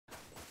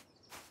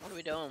What are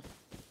we doing?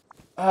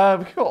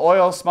 We could go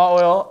oil, small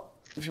oil,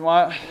 if you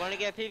want. You want to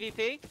get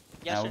PvP?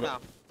 Yes or we'll no?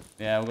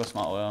 Yeah, we'll go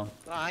small oil.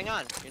 Oh, hang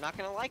on. You're not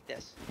gonna like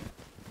this.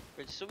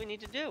 This is what we need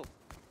to do.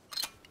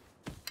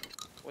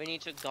 We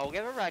need to go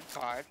get a red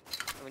card,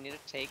 and we need to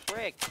take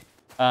Rig.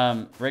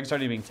 Rig's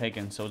already being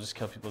taken, so we'll just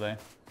kill people there.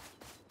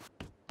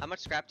 How much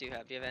scrap do you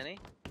have? Do you have any?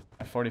 I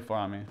have 44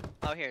 on me.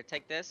 Oh, here,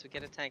 take this. We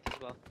get a tank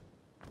as well.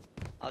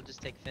 I'll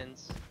just take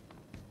fins.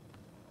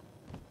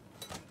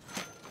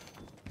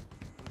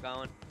 I'm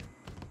going.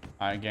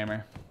 Alright,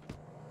 gamer.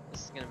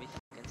 This is gonna be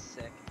fucking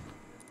sick.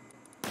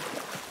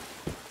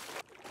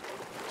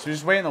 Should we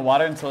just wait in the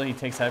water until he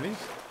takes heavies?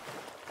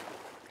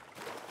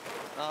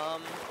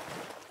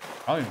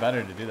 Probably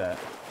better to do that.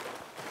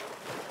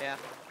 Yeah.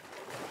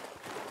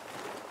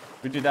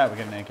 If we do that, we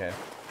get an AK.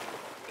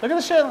 Look at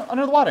the shit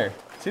under the water.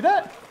 See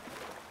that?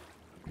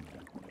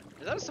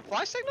 Is that a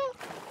supply signal?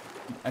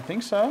 I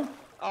think so.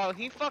 Oh,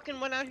 he fucking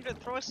went out here to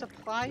throw a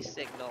supply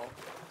signal.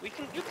 You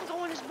can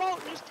go in his boat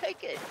and just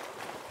take it.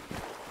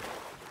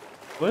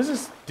 What is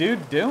this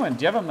dude doing?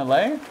 Do you have a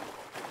melee?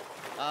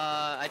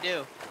 I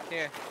do.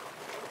 Here.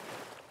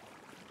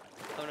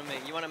 Come to me.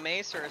 You want a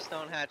mace or a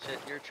stone hatchet?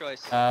 Your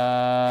choice.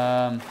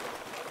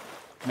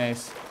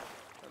 Mace.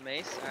 A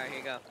mace? Alright, here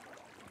you go.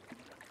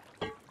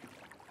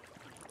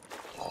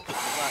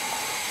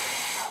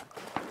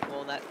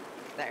 Well, that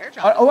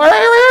airdrop. Oh,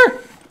 right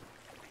here!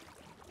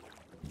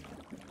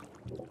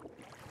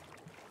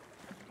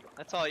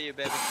 That's all you,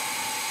 baby.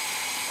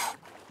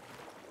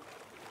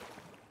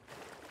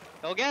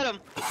 Go get him.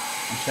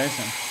 I'm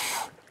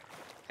chasing.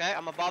 Okay,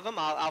 I'm above him.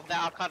 I'll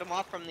cut him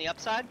off from the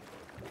upside.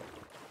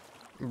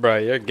 Bro,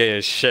 you're gay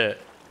as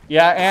shit.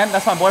 Yeah, and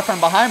that's my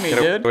boyfriend behind me, Get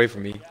dude. away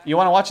from me. You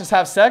want to watch us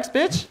have sex,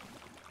 bitch?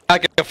 I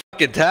can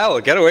fucking tell.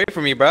 Get away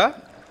from me, bro.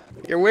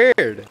 You're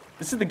weird.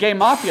 This is the gay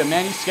mafia,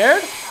 man. You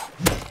scared? You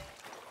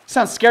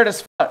sound scared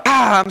as fuck.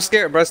 Ah, I'm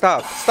scared, bro.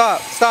 Stop,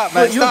 man.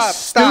 Look, you look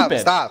Stop.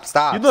 stupid.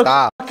 Stop. You look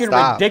stop. fucking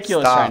stop,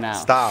 ridiculous stop, right now.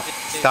 Stop.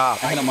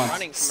 I hit him once.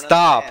 Running from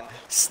another man.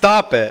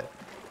 Stop it.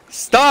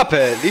 Stop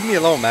it. Leave me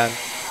alone, man.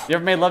 You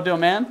ever made love to a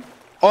man?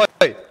 Oh,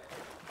 wait.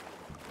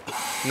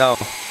 No.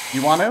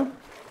 You want to?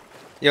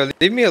 Yo,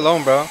 leave me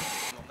alone, bro.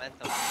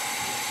 Momentum.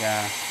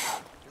 Yeah,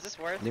 Is this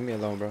worth? Leave me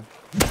alone, bro.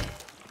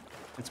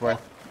 it's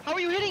worth. How are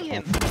you hitting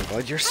him?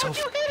 God, you're so. How'd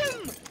you hit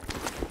him?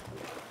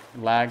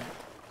 Lag.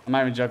 I'm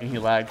not even joking. He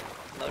lagged.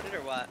 Loaded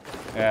or what?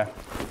 Yeah.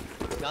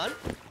 Gun?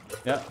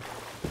 Yep.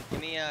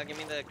 Give me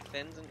the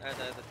fins and or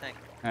the tank.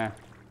 Yeah.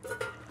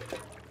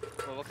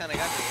 Well, what kind of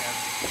gun do you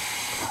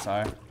have?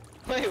 Sorry.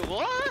 Wait,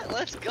 what?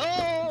 Let's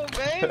go,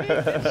 baby.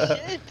 Good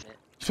shit.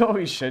 You know what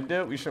we should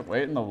do? We should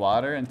wait in the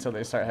water until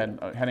they start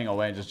heading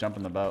away and just jump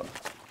in the boat.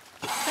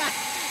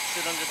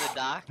 Sit under the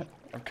dock.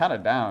 I'm kind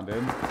of down,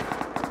 dude.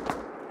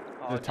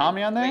 Oh, Is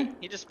Tommy on there? Wait,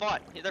 he just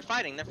fought. They're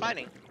fighting. They're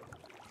fighting.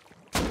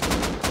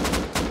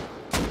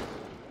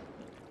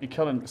 He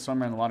killed a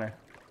swimmer in the water.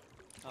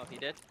 Oh, he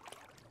did?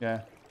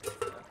 Yeah.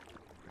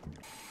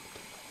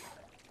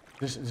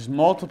 There's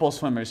multiple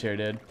swimmers here,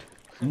 dude.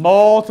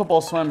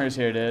 Multiple swimmers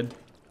here, dude.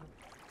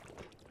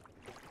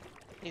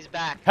 He's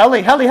back.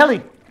 Heli!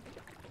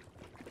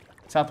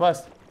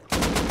 Southwest.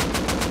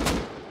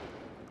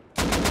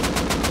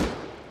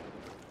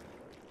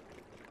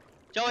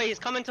 Joey, he's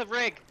coming to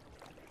rig.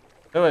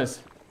 Who is?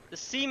 The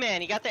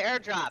Seaman, he got the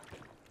airdrop.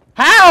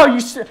 How? How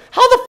the f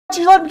did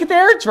you let him get the I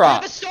have a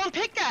airdrop? stone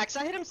pickaxe.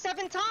 I hit him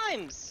 7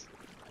 times.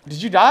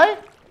 Did you die?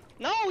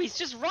 No, he's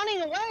just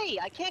running away.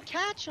 I can't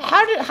catch him.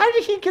 How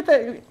did he get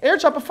the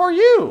airdrop before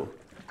you?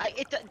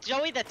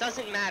 Joey, that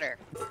doesn't matter.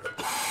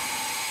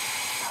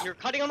 You're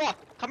cutting him off.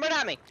 Come right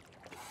at me.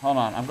 Hold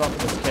on, I'm going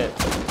for this kit.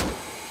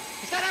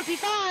 He's got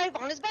MP5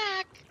 on his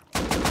back.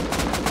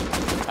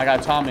 I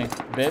got Tommy.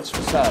 Bitch,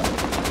 what's up?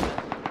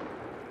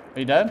 Are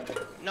you dead?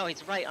 No,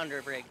 he's right under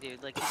a rig,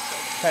 dude. Like, he's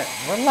so... Okay,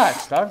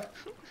 relax, dog.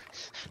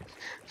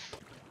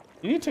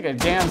 You need to take a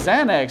damn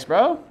Xanax,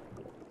 bro.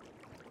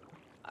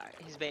 Alright,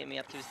 he's baiting me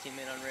up to his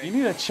teammate on rig. You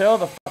need to chill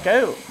the fuck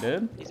out,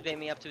 dude. He's baiting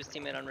me up to his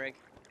teammate on rig.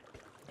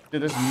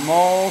 Dude, there's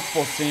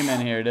multiple seamen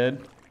here,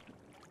 dude.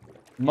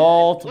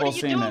 Multiple What are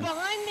you doing seamen.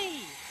 behind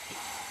me?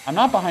 I'm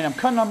not behind him. I'm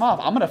cutting him off.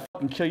 I'm gonna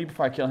fucking kill you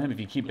before I kill him if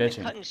you keep You're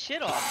bitching. cutting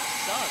shit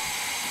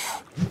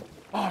off. You suck.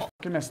 Oh,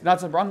 goodness.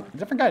 That's a wrong...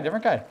 Different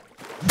guy.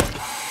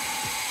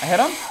 I hit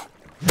him.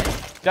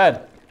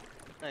 Dead.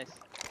 Nice.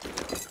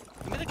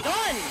 Give me the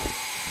gun! You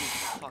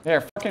fuck.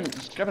 There, fucking...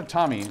 Grab a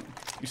Tommy.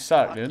 You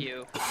suck, Fuck dude.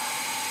 you.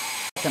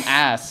 Fucking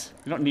ass.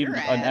 You don't need Your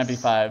an ass.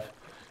 MP5.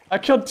 I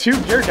killed 2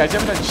 gear guys. You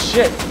haven't done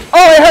shit.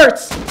 Oh, it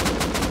hurts!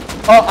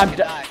 Oh, I'm dead.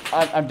 Die.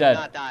 I'm Do dead.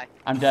 not die.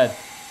 I'm dead.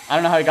 I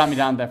don't know how he got me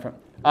down there from...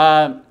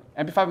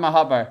 MP5 in my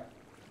hotbar.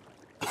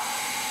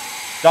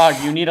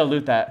 Dog, you need to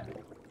loot that.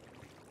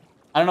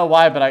 I don't know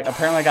why, but I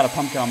apparently got a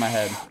pumpkin on my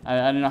head. I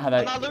don't know how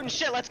I'm not that... looting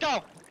shit. Let's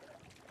go.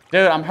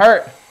 Dude, I'm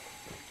hurt.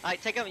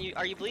 Alright, take him.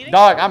 Are you bleeding?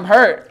 Dog, I'm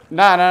hurt.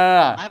 No.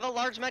 I have a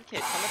large med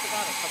kit. Come at the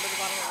bottom. Come at the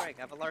bottom of the rig.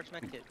 I have a large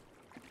med kit.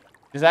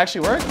 Does it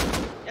actually work?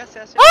 Yes.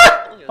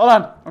 Ah! Hold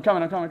on. I'm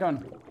coming. That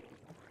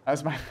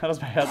was my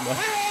head look.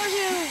 Where are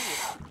you?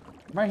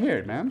 I'm right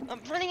here, man. I'm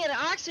running out of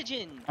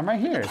oxygen. I'm right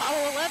here.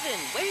 Apollo 11.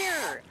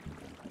 Where?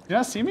 Do you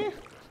not see me?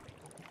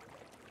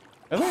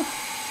 Really?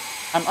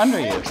 I'm under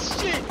you. Oh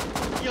shit!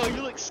 Yo,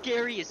 you look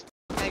scary as.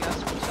 Hang on,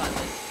 screenshot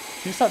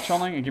this. Can you stop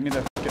trolling and give me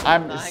the?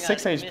 I'm Hang on,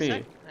 6 give me a HP. sec.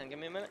 Hang on, give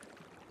me a minute.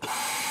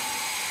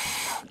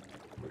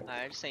 Alright,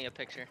 I just sent you a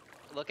picture.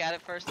 Look at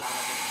it first, and then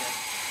I'll give it to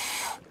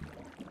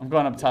you. I'm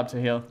going up top to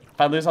heal. If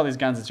I lose all these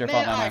guns, it's your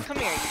fault, not alright, mine. come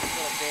here, you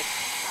little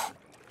bitch.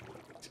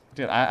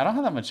 Dude, I don't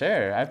have that much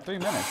air. I have 3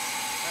 minutes.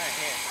 Alright,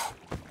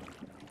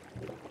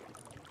 here.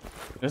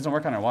 It doesn't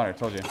work underwater, I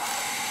told you.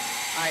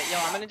 Alright, yo,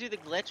 I'm gonna do the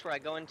glitch where I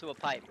go into a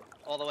pipe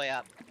all the way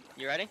up.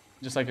 You ready?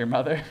 Just like your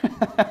mother.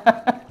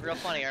 Real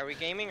funny. Are we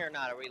gaming or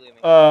not? Are we leaving?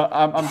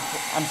 I'm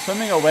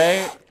swimming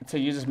away to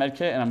use this med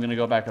kit, and I'm gonna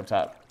go back up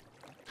top.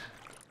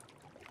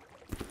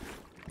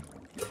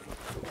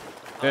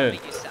 Dude. I'm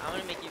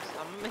gonna make you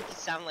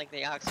sound like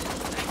the oxygen.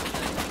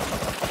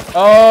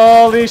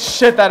 Holy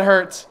shit, that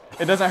hurts.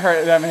 It doesn't hurt.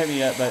 It hasn't hit me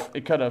yet, but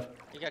it could have.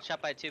 You got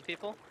shot by 2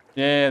 people?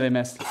 Yeah, they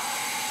missed.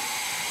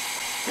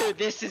 Dude,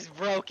 this is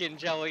broken,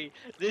 Joey.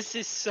 This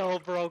is so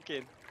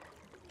broken.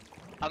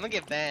 I'm gonna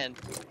get banned.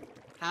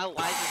 Why is this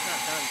not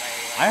done by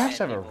I like,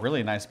 actually have a people?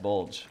 really nice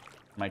bulge.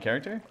 My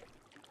character?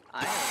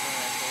 I have a really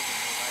nice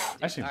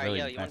bulge. Actually, Alright, really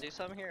yo, you wanna nice. do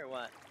something here or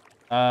what?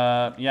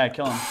 Yeah,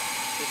 kill him.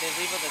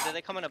 Did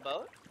they come in a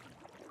boat?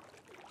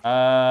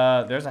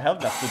 There's a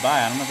helicopter that flew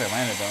by. I don't know if they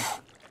landed though.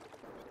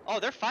 Oh,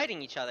 they're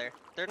fighting each other.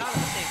 They're not on the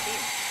same team.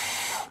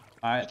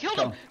 Alright, You killed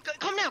him!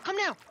 Come now, come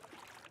now!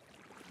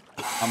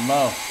 I'm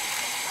low.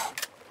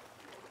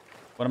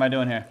 What am I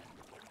doing here?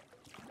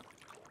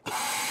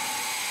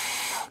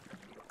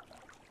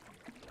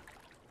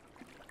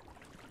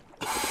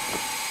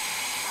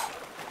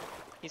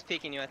 He's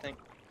peeking you, I think.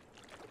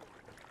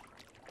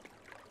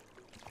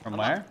 From I'm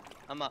where?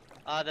 Up. I'm up.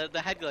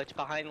 The head glitch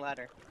behind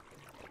ladder.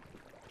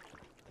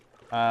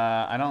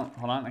 I don't.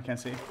 Hold on, I can't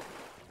see.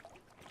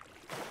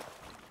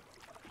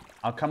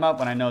 I'll come up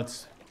when I know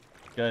it's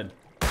good.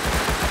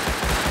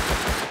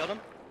 Killed him?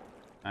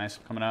 Nice,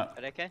 coming up.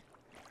 At AK?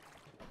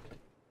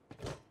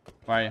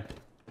 Where are you?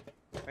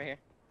 Right here.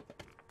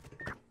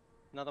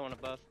 Another one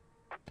above.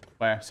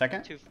 Where?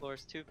 Second? 2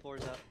 floors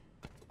up.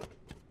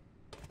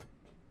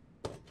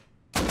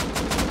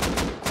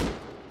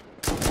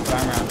 Put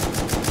armor on.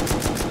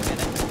 Go get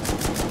it.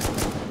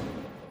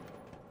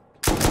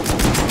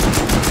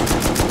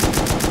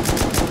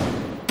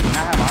 Can I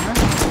have armor?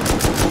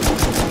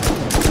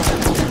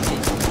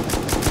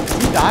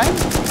 Is he dying?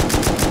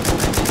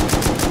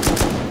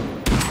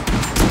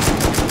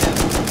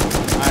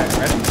 Alright,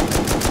 ready?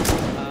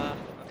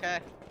 Okay.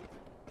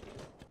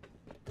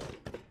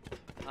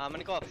 I'm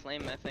gonna go up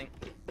flame, I think.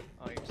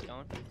 Oh, you're just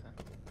going? Okay.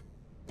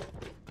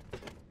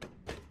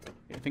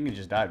 I think he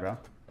just died, bro.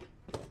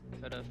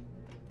 Could've.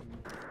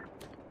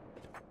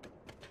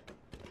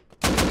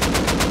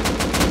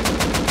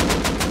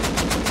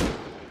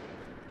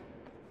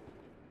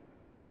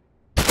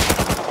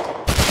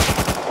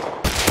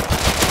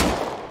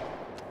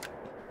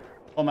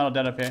 Full metal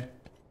dead up here.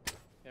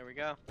 There we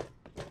go.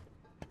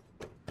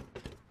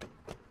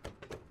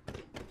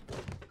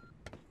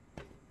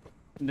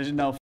 There's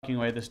no fucking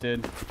way this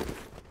dude.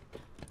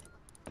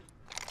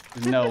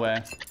 There's no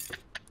way.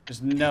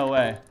 There's no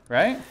way,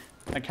 right?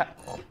 Like,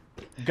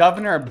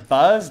 Governor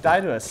Buzz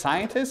died to a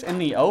scientist in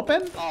the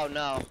open? Oh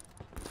no.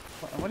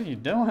 What are you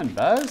doing,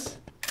 Buzz?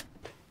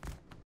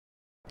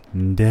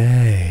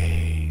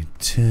 Day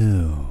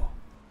 2.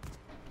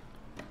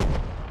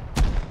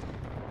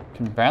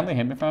 Can Bradley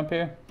hit me from up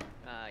here?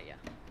 Yeah.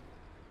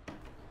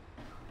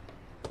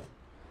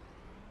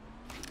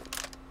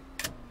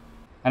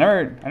 I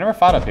never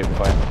fought up here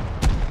before.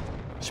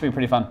 This should be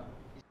pretty fun.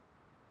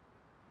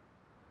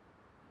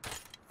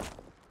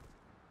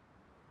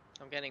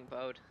 I'm getting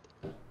bowed.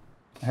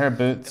 I heard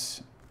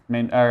Boots,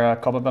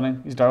 Cobalt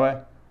building. He's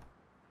doorway.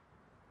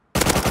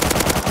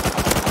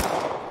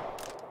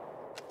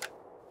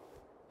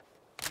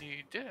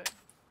 You did.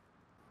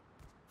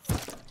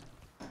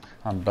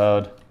 I'm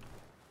bowed.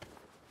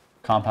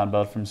 Compound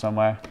bowed from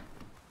somewhere.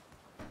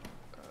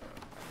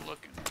 I'm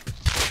looking.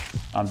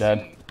 I'm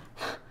dead.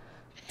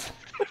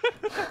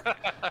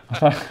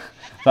 I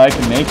thought I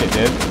could make it,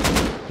 dude.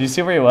 Did you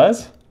see where he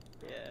was?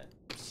 Yeah.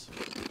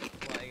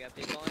 Why, you got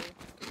people on you?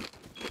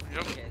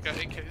 Yep, AKs. got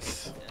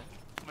AKs. Yeah.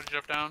 I'm gonna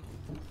jump down.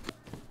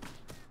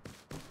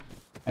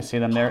 I see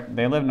them.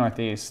 They live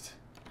northeast.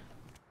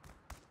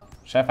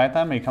 Should I fight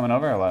them? Are you coming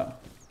over or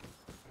what?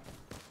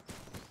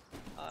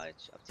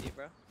 It's up to you,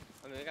 bro.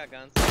 I mean, we got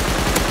guns.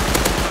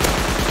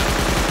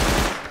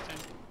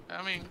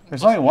 I mean,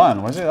 There's only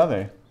one. Where's the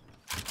other?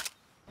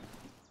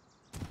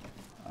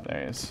 Oh,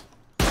 there he is.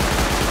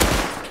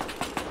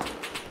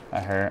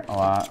 That hurt a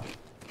lot.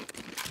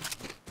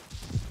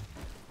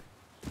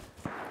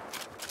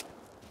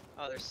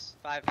 Oh, there's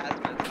 5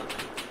 hazmats on me.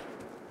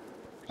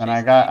 And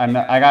I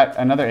got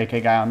another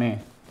AK guy on me.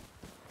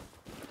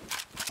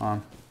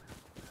 On.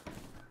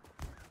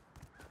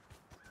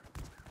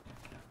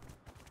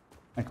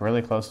 Like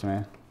really close to me. I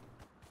don't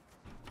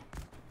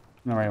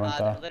know where he went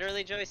though.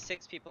 Literally, Joey,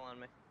 6 people on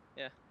me.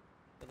 Yeah.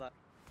 Good luck.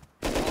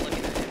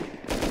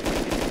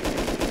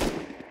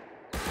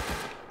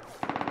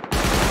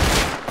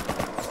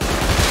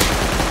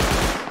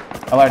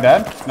 LR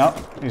dead? Nope.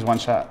 He's one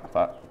shot.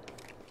 Fuck.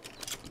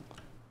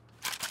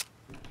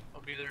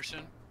 I'll be there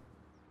soon.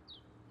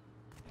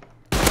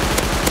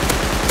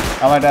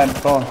 LR dead.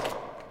 Full.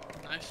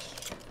 Nice.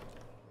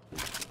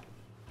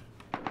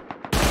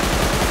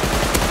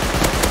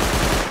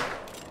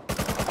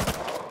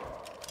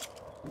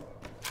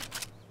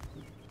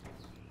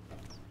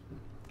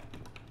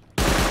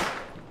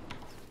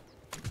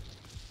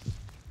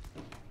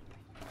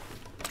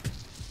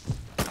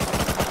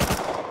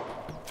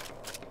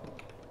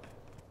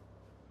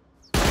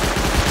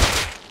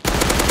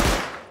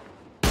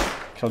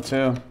 Kill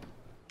 2.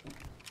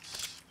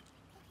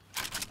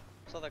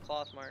 Saw the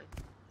cloth, Martin.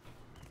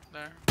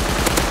 There.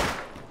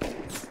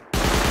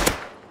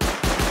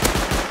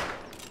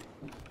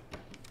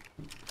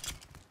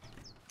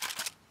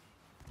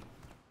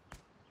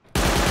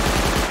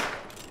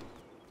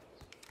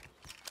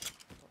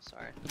 Oh,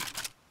 sorry.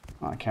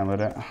 Oh, I can't loot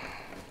it.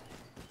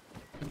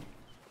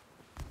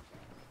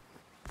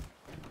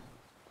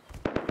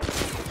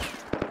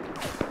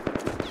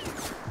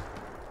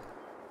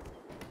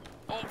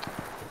 Oh!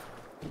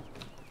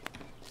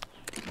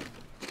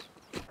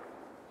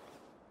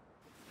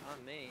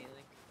 On me.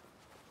 Like,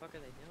 what the fuck are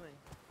they doing?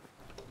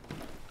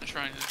 I'm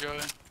trying to Joey.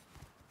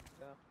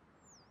 Go.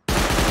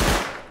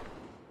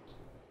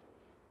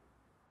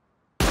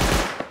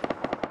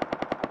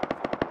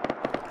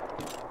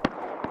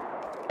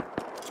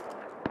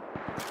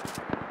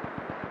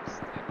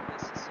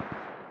 This is so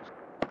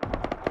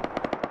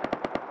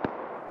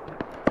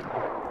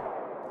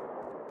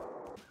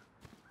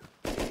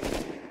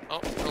Oh,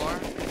 door.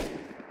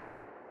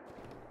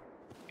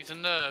 He's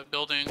in the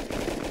building.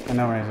 I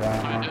know where he's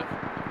Behind at. it.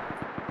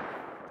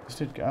 This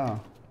dude go.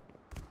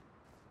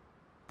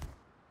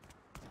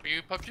 Are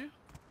you PUBG?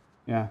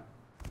 Yeah.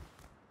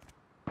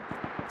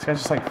 This guy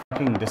just like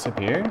fucking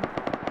disappeared.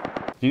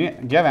 Do you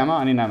have ammo?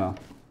 I need ammo.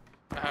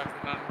 I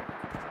have none.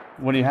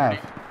 What do you have?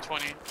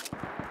 20.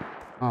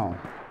 Oh.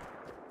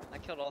 I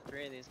killed all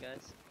 3 of these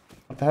guys.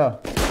 What the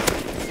hell?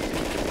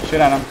 Shoot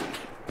at him.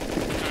 I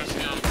don't see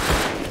him.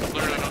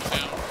 Literally don't see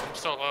him. I'm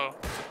so low.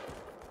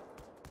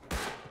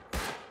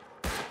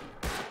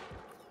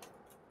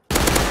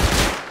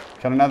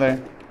 Killed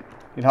another.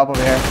 Need help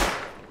over here.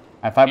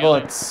 I have 5 Yeah.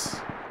 bullets.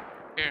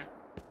 Here.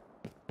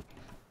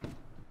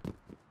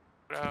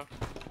 What I have?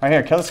 Right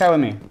here. Kill this guy with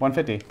me.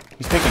 150.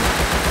 He's peeking.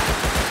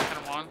 Hit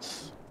him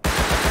once.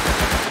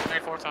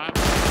 3-4 times.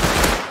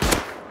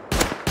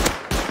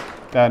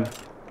 Dead.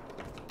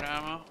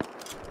 Ammo.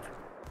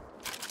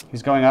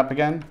 He's going up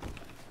again.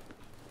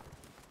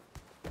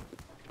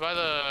 By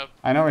the.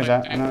 I know where he's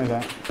at. I know where he's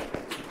at.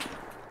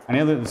 I need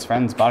to loot this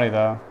friend's body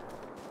though.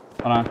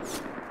 Hold on.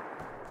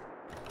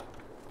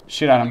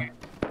 Shoot at him.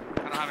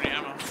 I don't have any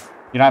ammo.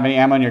 You don't have any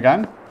ammo in your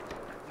gun?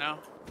 No.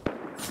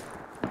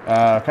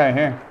 Okay,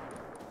 here.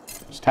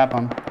 Just tap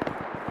him.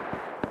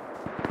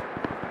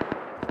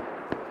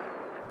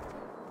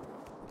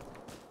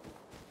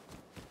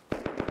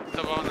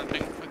 Double on the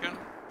thing again.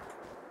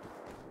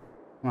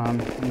 Come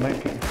on. I'm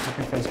looking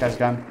for this guy's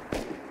gun.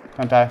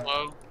 Don't die.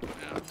 Low. Yeah,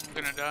 I'm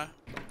gonna die.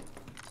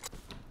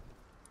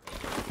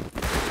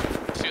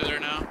 See you there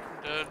now.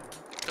 I'm dead.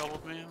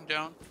 Doubled me. I'm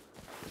down.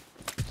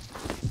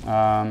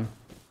 I'm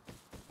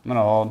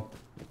gonna hold.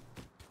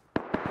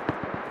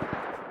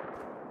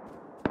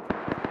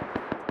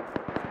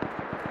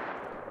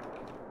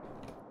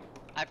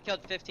 I've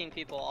killed 15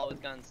 people, all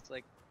with guns.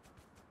 Like,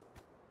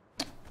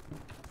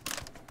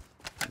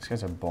 These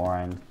guys are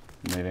boring.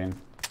 I'm leaving.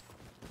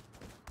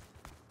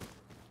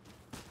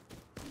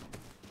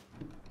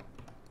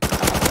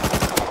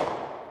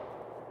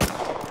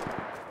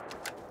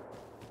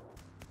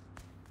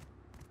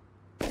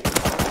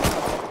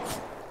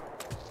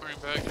 Bring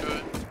back to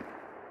it.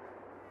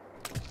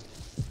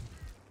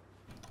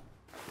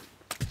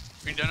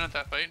 Are you done at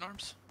that fight,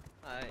 Norms?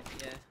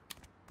 yeah.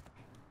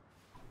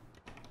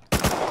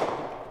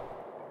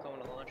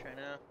 Going to launch right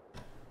now.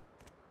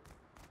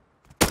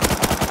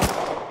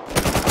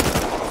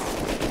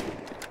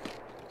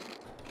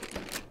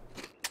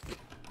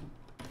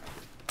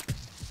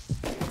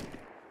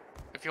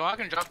 If you want, I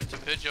can drop into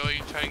pit, Joey. You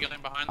can try to get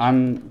in behind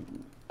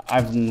them.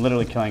 I'm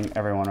literally killing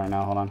everyone right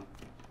now. Hold on.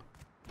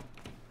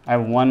 I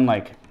have one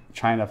like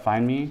trying to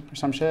find me or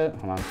some shit.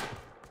 Hold on.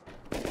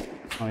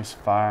 Let me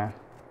fire.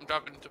 I'm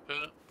dropping into pit.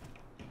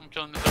 I'm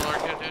killing this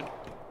LR kid, dude.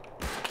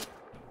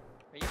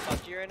 Are you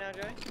PUBG right now,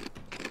 Joey?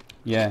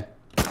 Yeah.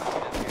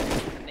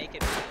 I'm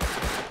naked.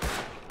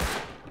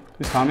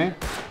 Who's calling me?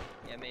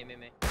 Yeah, me.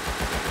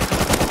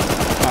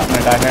 Oh, I'm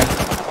gonna die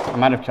here. I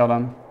might have killed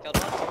him. Killed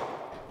one?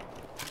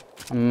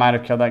 I might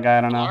have killed that guy.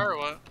 I don't know. LR or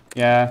what?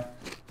 Yeah.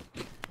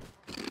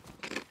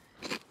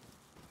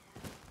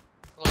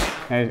 Well, you know.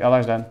 Hey,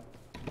 LR's dead.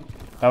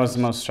 That was the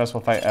most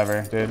stressful fight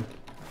ever, dude.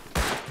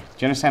 Do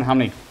you understand how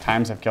many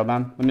times I've killed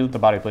them? Let me loot the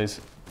body, please.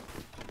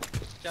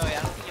 Joey,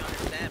 I don't think you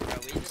understand, bro.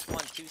 We just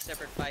won 2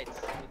 separate fights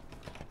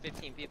with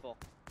 15 people.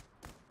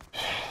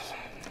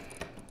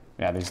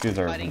 Yeah, these dudes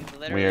are Fighting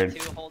literally weird.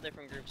 2 whole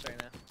different groups right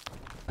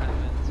now. 5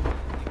 minutes.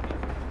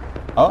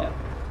 Oh,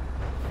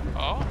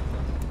 Oh?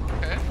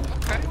 Okay.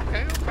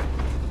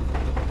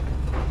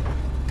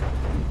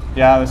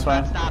 Yeah, this way.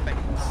 I'm not stopping.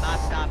 I'm not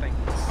stopping.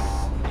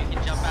 You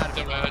can jump out if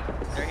you They're want.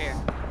 bad. They're here.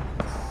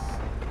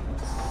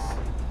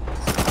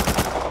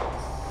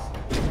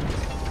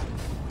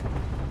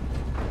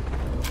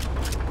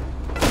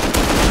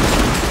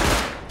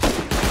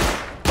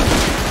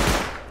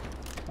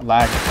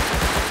 Lag.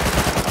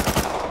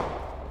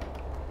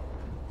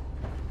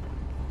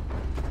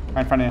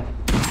 Right in front of you.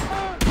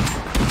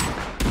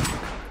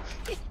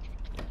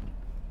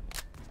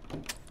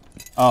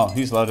 Oh,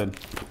 he's loaded.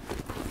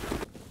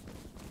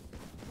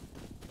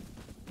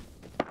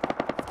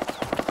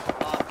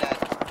 Oh, I'm dead.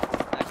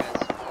 That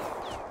guy's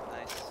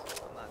nice.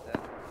 I'm not dead.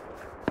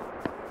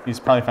 He's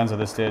probably friends with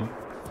this dude.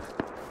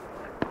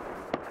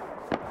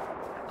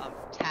 I'm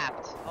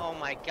tapped. Oh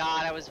my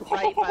god, I was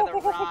right by the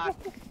rock.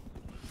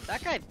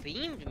 That guy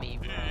beamed me,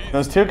 bro.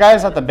 Those two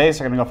guys at the base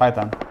are gonna go fight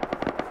them.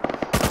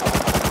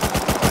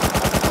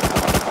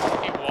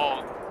 He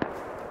walled.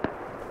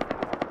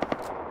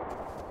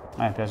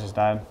 My FPS just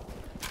died.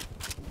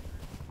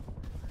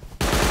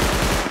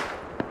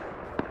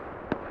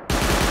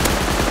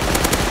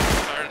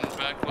 Fired in his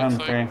back. I'm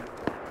Looks free.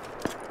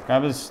 like.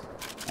 Grab his.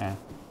 Yeah.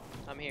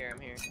 I'm here,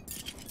 I'm here.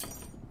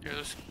 Here,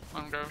 this.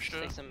 I'm gonna grab a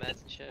shit. Take some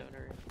meds and shit.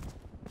 Whatever.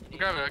 I'm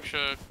grabbing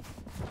extra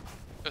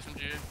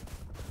SMG.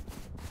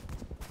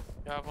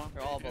 You have one?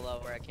 They're all below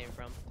where I came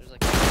from. There's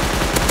like.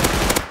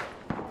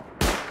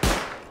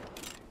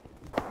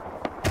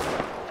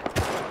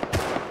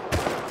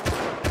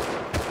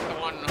 The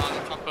one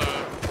on top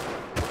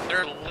of.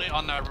 They're lit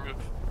on that roof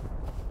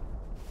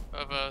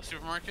of a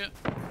supermarket.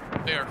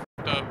 They are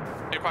f***ed up.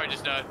 They probably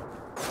just died.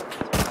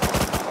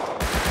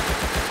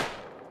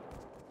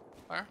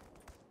 Fire?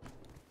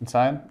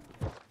 Inside.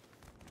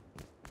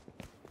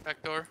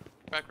 Back door.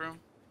 Back room.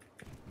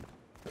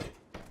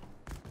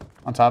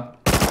 On top.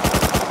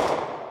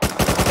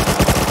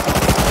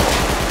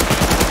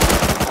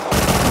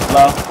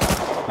 Low.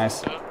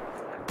 Nice. And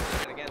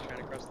again, trying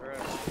to cross the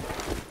road.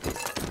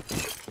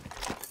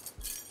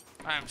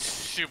 I am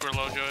super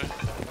low, Joey.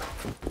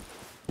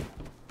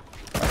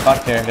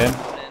 Fuck here, dude.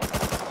 Coming in.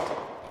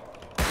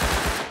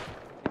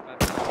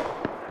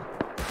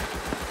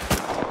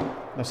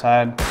 Other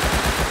side.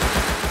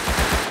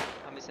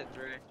 Let me sit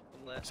through.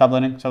 I'm lit. Stop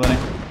leaning. Stop leaning.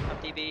 I'm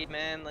DB'd,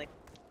 man. Like,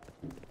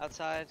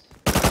 outside.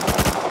 Look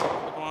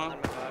On one. my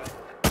body.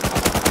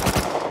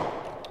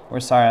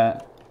 Where's Sarah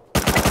at?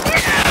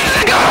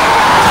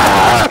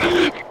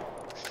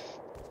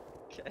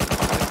 Okay.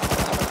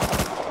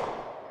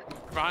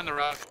 Behind the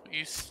rock.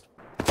 East.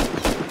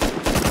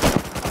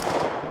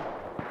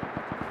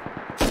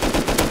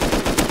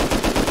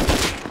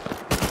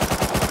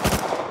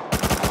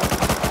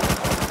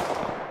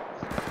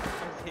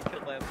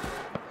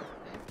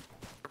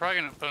 They're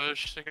probably gonna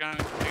push. They got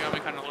me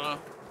kind of low.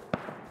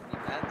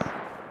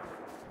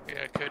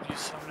 Yeah, I could use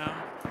some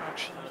now,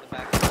 actually.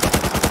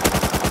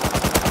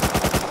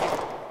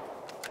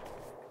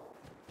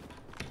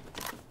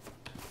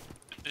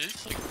 Did he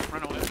just like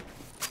run away?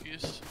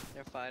 Confused.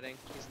 They're fighting.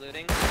 He's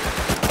looting.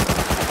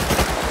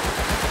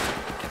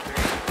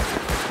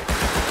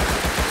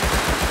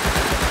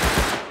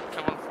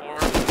 Got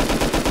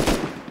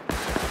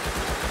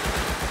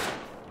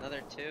 1-4.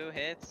 Another 2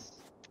 hits.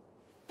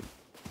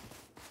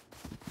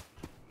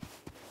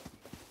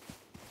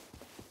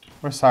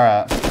 Where's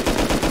Sarah at?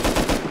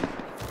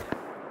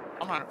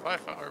 I'm not a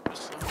Wi-Fi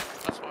pistol.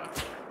 That's why.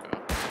 Okay.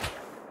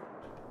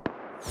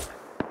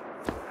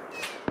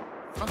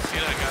 I don't see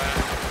that guy.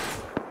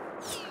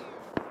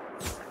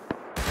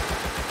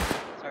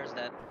 Sar's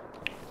dead.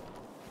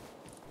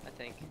 I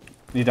think.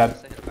 He's dead.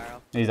 Unless I hit a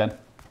barrel. He's dead.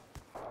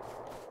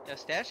 Yo,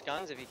 stash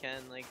guns if you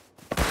can. Like,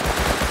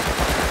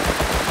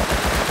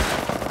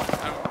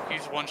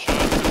 He's one shot.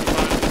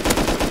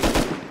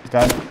 He's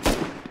dead.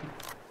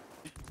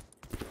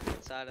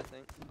 inside, I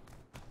think.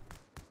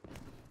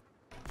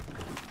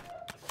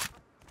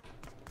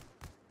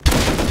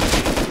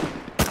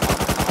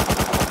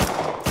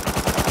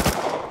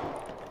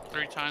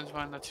 Three times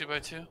behind that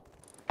 2x2. Really?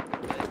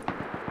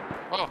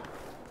 Whoa.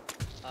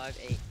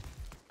 5-8.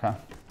 Okay.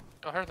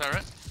 I heard that,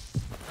 right?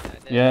 Yeah, I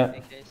did. Yeah.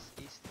 In case.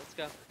 East. Let's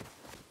go.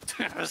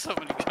 There's so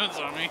many guns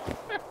on me.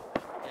 Yeah,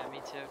 me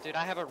too. Dude,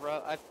 I have a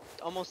row. I've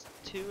almost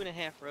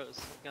 2.5 rows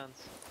of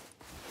guns.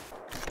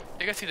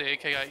 You guys see the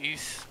AK guy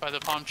east by the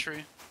palm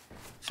tree?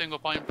 Single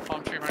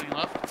palm tree running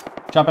left.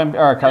 Jump in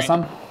or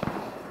custom.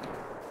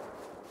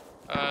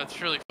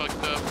 It's really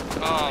fucked up.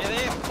 Oh, Yeah, they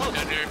have close.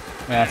 dead here.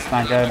 Yeah, it's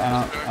not good. I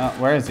don't.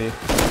 Where is he? AK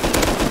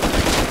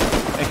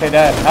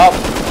dead. Help!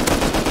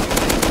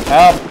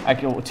 Help! I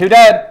can, 2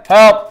 dead.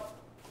 Help!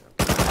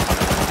 That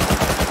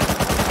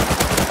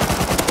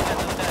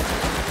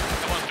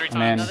one 3 times.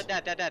 Man.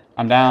 Another dead.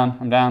 I'm down.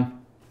 I'm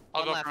down.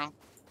 I'll One go left. for him.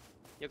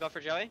 You'll go for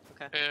Joey?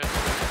 Okay. Yeah.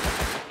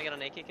 Can I get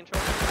on AK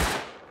control?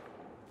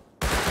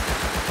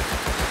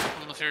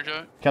 Almost here,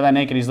 Joe. Kill that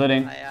naked. He's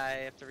looting. I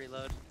have to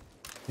reload.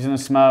 He's in the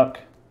smoke.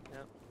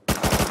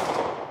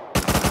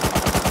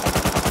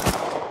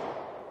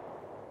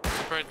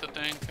 Right the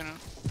thing. Can I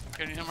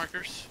get any hit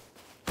markers?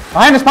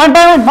 Behind us. Behind.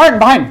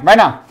 Right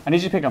now. I need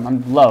you to pick him.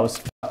 I'm low.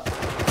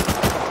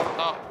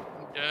 Oh,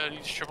 I'm dead. He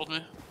just tripled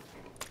me.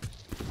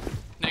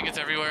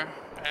 everywhere.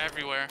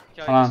 Everywhere.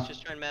 Yo, Hold on.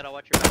 just try and metal.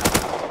 Watch your back.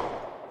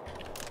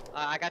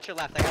 I got your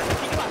left. I got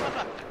your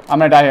left. I'm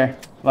gonna die here.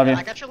 Love you.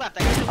 I got your left.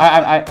 I got your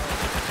left.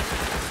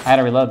 I had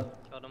to reload.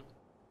 Killed him.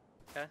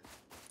 Okay.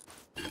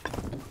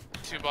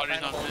 2 bodies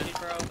Trying to on hold mid. you,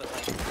 bro, but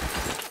like...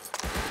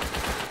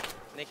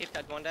 Naked,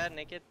 got one dead,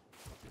 naked.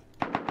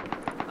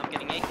 I'm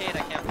getting AK'd,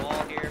 I can't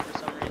wall here for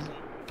some reason.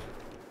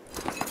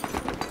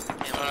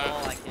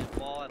 I can't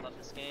wall, I love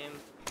this game.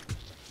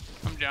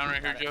 I'm down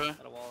right here, Joey.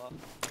 Got a wall up.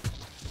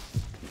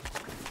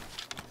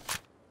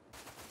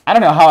 I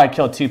don't know how I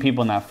killed 2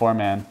 people in that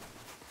 4-man.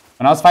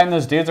 When I was fighting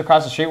those dudes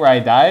across the street where I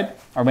died,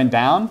 or went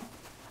down,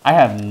 I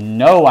have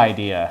no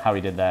idea how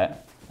he did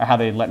that, or how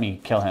they let me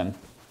kill him.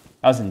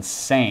 That was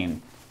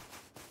insane.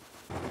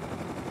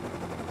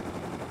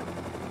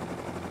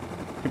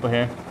 People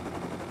here?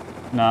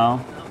 No.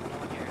 No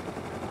one here.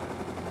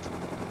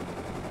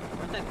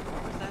 Where was that?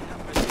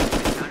 Was it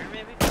counter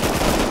maybe? Oh,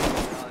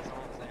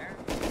 someone was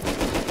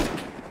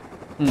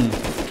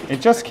there?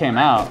 It just came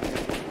out.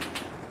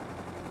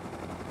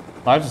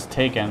 Large is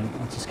taken.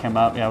 It just came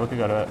up. Yeah, we could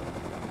go to it.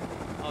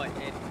 Oh, it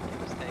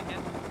was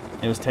taken?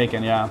 It was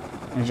taken, yeah.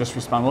 It just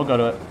respawned. We'll go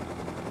to it.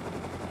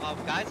 Oh,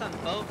 guys on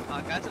boat.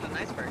 Guys on an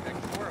iceberg. Like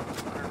 4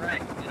 of them on our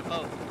right. In a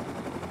boat.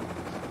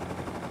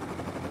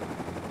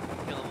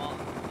 Kill them all.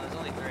 There's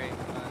only 3,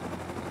 but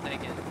we'll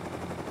take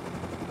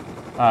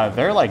it.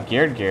 They're like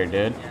geared, dude.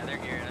 Yeah, they're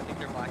geared. I think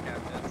they're black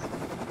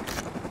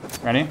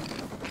outfits. Ready?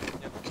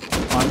 Yep.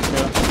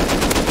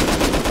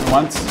 1, 2.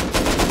 Once.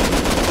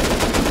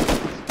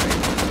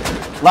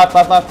 Left.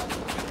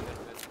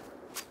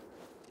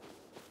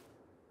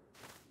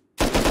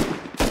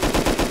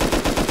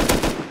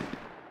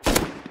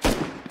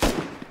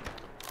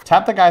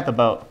 Tap the guy at the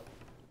boat.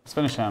 Let's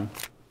finish him.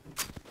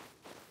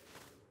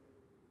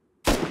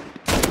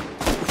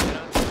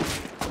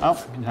 Oh,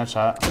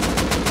 headshot.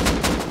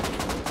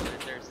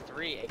 There's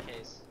 3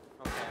 AKs.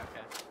 Okay.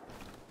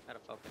 Gotta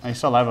focus. Oh, he's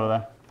still alive over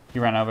there. He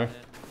ran over.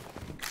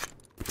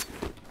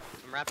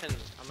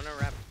 I'm gonna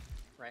wrap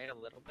right a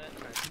little bit,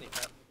 try to sneak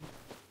up.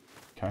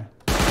 Okay.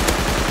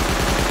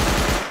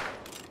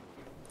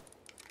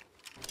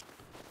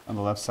 On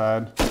the left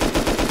side.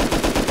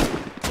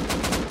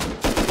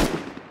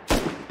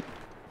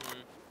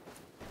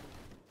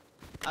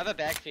 I have a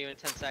bag for you in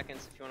 10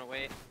 seconds if you wanna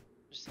wait,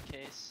 just in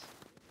case.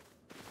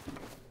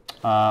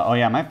 Oh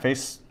yeah, my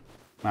face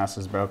mask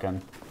is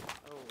broken.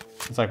 Oh.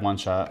 It's like 1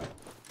 shot.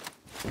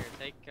 Here,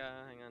 take,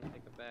 hang on,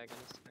 take a bag in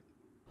a sec.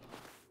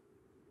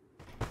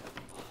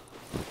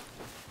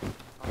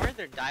 I wonder if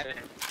they're diving.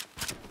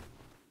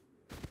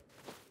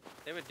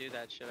 They would do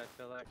that shit, I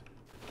feel like.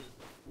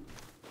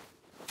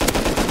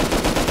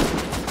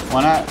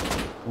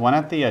 One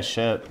at the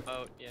ship.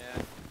 Boat, yeah.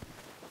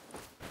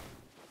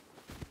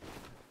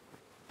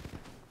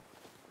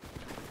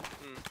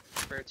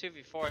 For a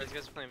 2v4, these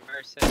guys are playing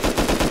very safe.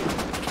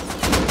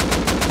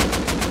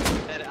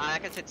 I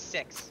can hit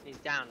 6. He's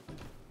down.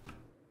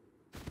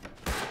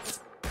 There's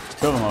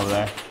 2 of them over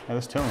there. Yeah,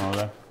 there's 2 of them over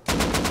there.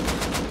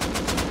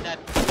 Dead.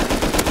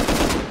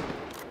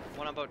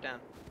 One on boat down.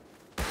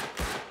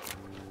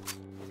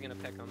 He's gonna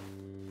pick him.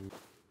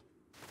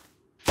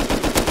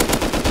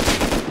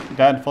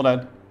 Dead, full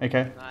dead.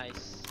 AK.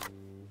 Nice.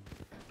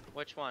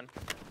 Which one?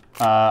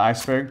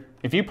 Iceberg.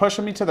 If you push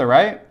me to the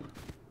right,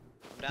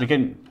 I'm down. we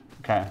can.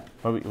 Okay,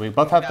 but we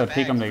both have to got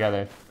peek them bags,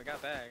 together. We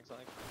got bags,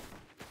 like.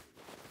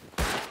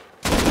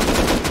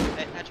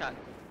 Hit headshot.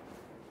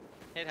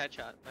 Hit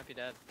headshot. Might be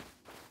dead.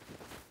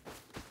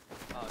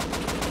 Oh.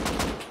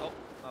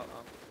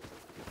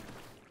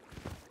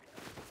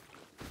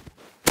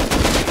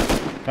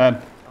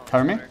 Dead. Oh,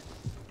 Cover me. better.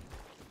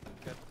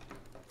 Good.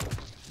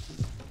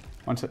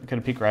 One to get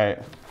a peek right.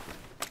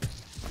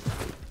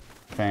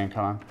 Thing,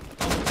 come on.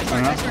 Oh, I iceberg,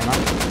 don't know.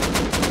 iceberg.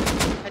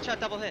 Headshot,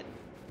 double hit.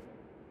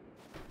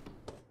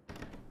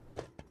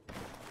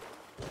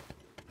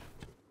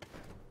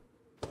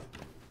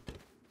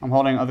 I'm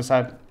holding other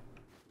side.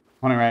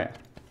 Holding right.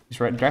 He's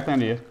right directly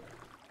under you.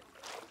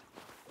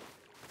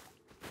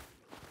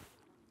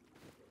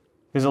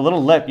 There's a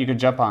little lip you could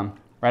jump on,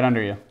 right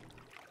under you.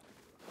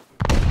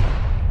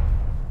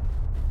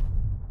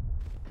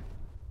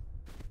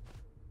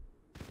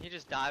 You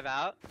just dive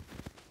out.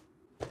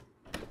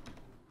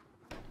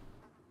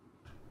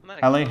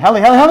 Heli,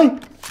 heli, heli, heli!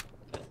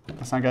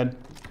 That's not good.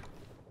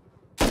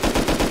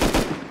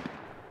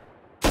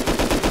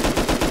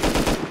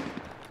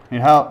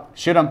 Need help.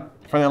 Shoot him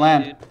before they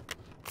land.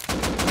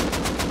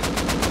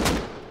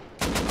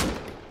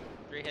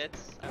 3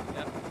 hits.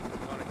 Yep.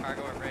 Going to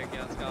cargo or rig.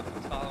 Yeah, let's go.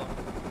 Let's follow him.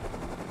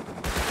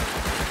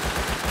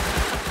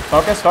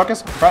 Focus,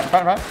 focus. Front,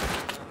 front, front.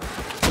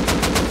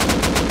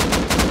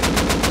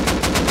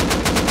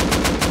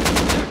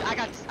 Dude,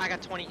 I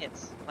got 20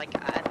 hits. Like,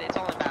 it's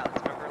all in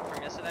balance. Remember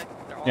from yesterday?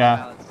 They're all in Yeah.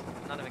 balance.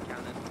 None of it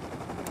counted.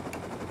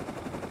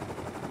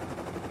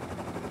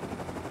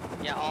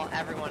 Yeah,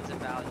 everyone's in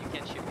balance. You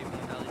can't shoot people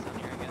in bellies on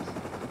here, I guess.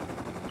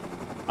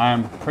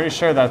 I'm pretty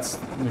sure that's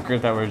the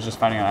group that were just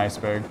fighting an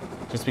iceberg.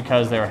 Just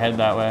because they were headed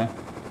that way.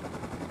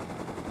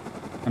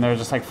 And they were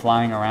just like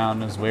flying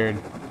around. It was weird.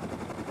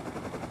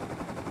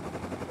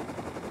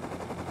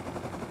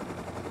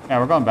 Yeah,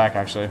 we're going back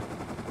actually. Do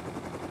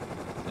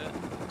it.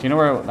 Do you know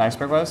where the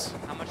iceberg was?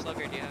 How much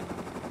longer do you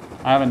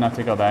have? I have enough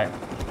to go back.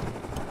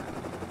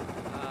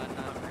 Not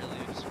really.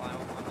 We just fly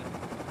over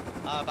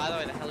it. By the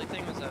way, the heli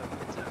thing was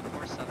it's a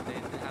force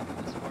update. It happened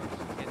this force.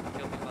 You can't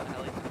kill people at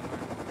heli anymore.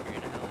 You're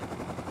in a heli.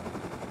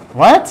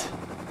 What?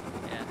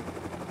 Yeah.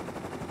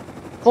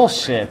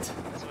 Bullshit. That's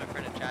what my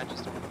friend in chat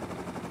just told me.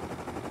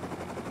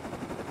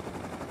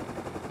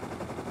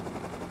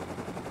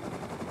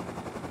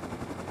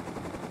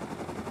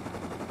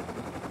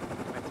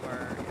 Right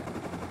where, yeah.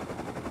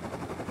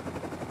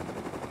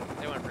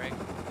 They went break.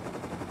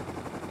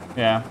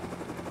 Yeah.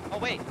 Oh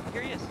wait,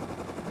 here he is.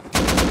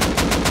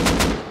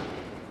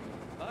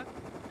 Fuck.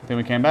 I think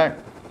we came back.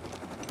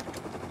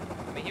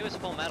 I mean, he was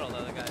full metal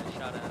though. The guy I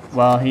shot at.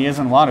 Well, he is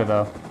in water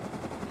though.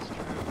 It's true.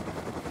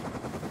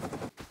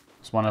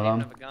 It's one of I don't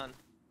them. even have a gun.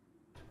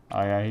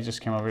 Oh yeah, he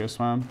just came over to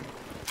swim.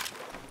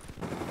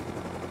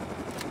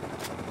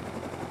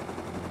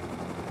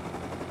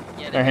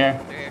 Yeah, They're here.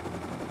 They're here.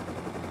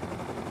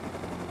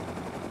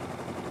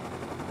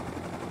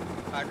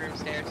 5-room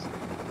stairs.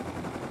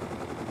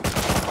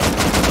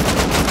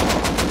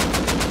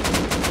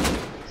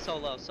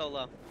 So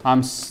low.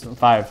 I'm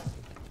 5.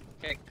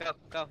 Okay,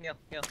 go,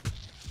 heal.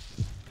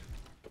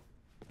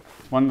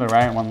 One to the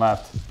right, one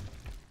left.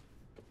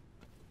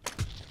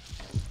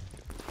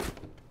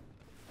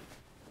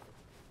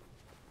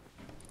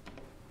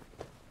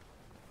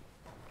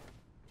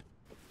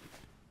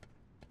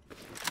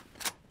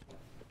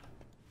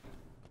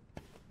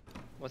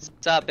 What's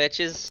up,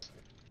 bitches?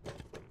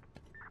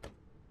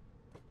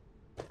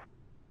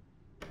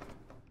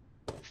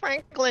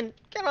 Franklin,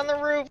 get on the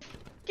roof.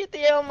 Get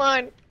the L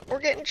mine. We're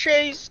getting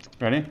chased.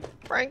 Ready?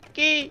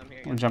 Frankie. I'm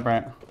here. We'll jump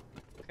right.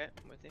 Okay,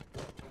 I'm with you.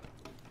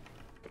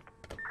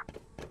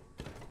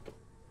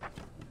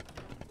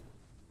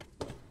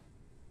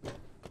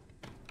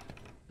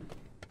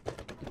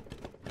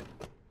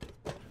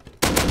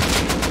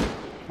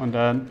 One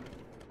dead.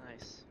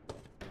 Nice.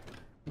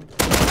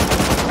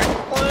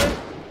 Franklin.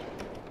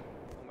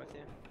 I'm with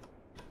you.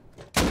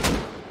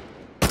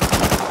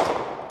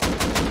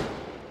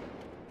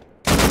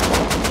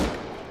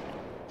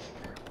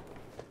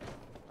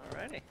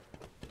 Alrighty.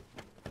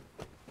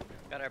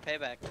 Got our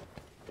payback,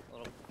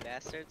 little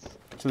bastards.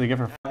 So they get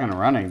for fucking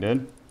running,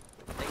 dude.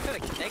 They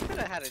could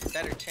have had a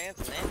better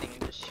chance landing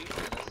and just shooting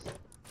at us.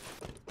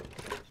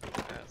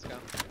 Alright, let's go.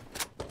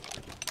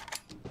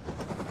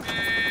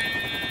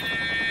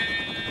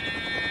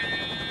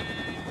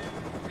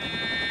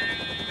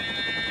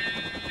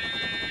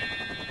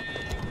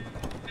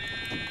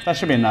 That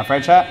should be enough,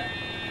 right, chat?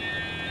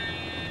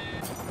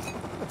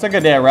 It's a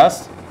good day at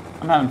Rust.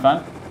 I'm having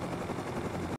fun.